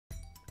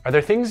Are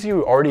there things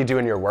you already do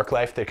in your work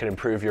life that could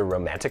improve your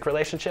romantic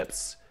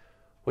relationships?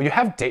 Well, you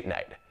have date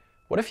night.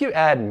 What if you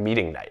add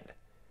meeting night?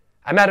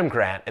 I'm Adam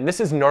Grant, and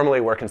this is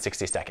normally work in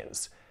 60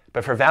 seconds.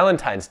 But for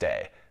Valentine's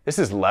Day, this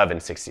is love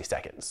in 60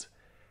 seconds.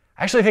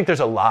 I actually think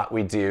there's a lot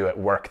we do at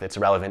work that's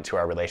relevant to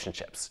our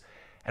relationships.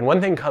 And one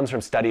thing comes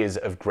from studies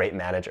of great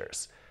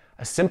managers.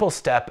 A simple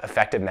step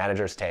effective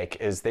managers take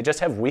is they just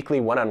have weekly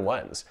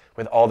one-on-ones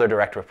with all their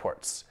direct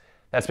reports.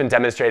 That's been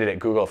demonstrated at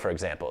Google, for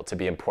example, to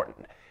be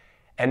important.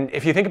 And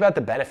if you think about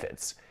the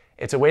benefits,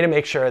 it's a way to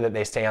make sure that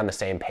they stay on the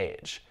same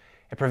page.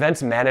 It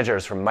prevents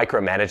managers from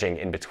micromanaging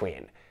in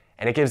between,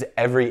 and it gives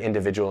every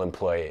individual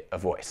employee a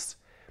voice.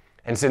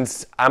 And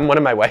since I'm one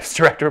of my wife's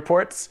direct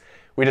reports,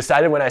 we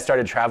decided when I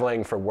started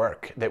traveling for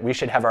work that we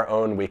should have our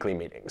own weekly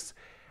meetings.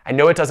 I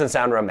know it doesn't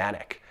sound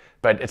romantic,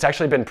 but it's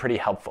actually been pretty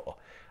helpful.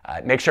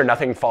 Make sure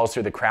nothing falls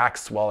through the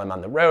cracks while I'm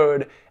on the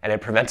road, and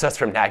it prevents us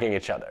from nagging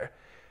each other.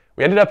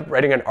 We ended up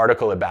writing an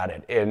article about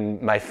it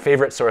in my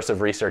favorite source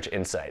of research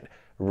insight,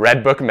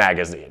 Redbook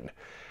magazine.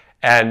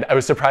 And I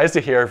was surprised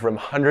to hear from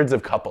hundreds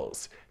of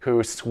couples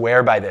who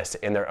swear by this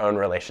in their own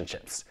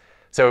relationships.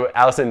 So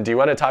Allison, do you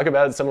want to talk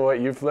about some of what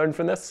you've learned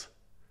from this?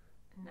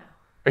 No.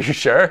 Are you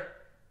sure?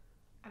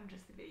 I'm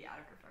just a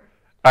videographer.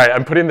 All right,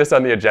 I'm putting this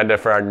on the agenda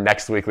for our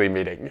next weekly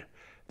meeting.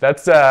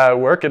 That's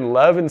Work and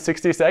Love in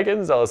 60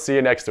 seconds. I'll see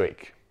you next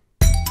week.